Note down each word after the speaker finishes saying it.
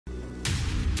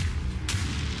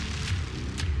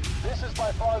This is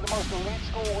by far the most elite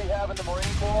school we have in the Marine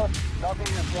Corps. Nothing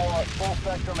is more full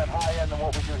spectrum and high end than what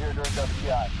we do here during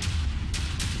WTI.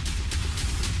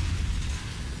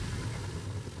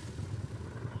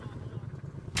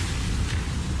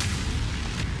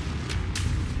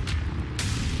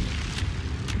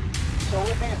 So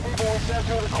with these people we send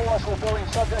through the course, we're building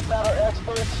subject matter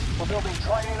experts, we're building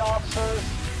training officers,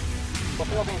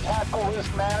 we're building tactical risk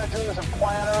managers and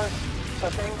planners so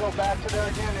they can go back to their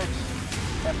units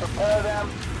and prepare them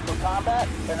for combat,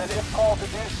 and then if called to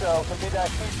do so, can be that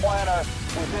key planner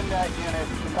within that unit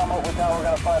to come up with how we're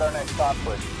going to fight our next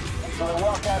conflict. So they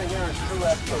walk out of here as true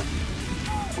experts.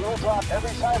 We will drop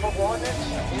every type of ordnance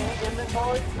in the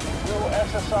inventory. We will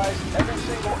exercise every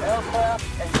single aircraft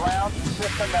and ground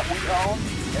system that we own,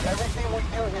 and everything we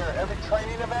do here, every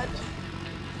training event,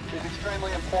 is extremely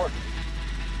important.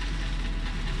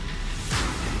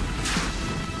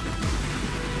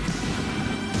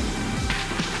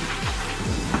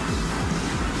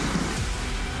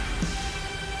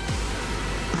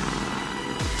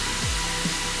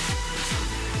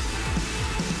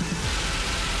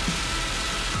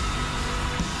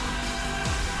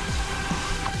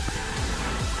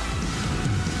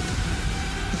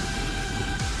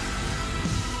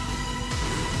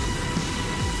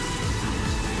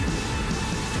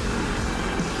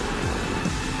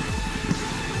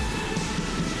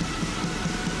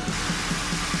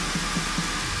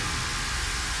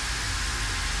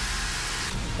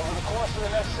 Over the course of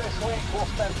the next 6 weeks, we'll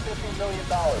spend $50 million.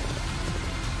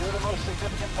 You're the most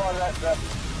significant part of that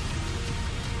investment.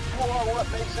 You are what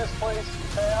makes this place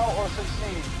fail or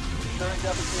succeed during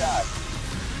WTI.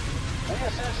 We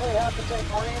essentially have to take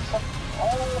Marines from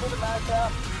all over the MACAP,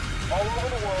 all over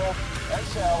the world, and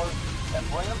sailors, and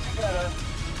bring them together,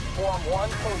 form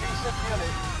one cohesive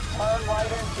unit, turn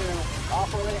right into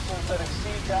operations that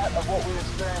exceed that of what we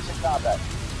experience in combat.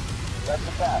 That's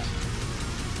the task.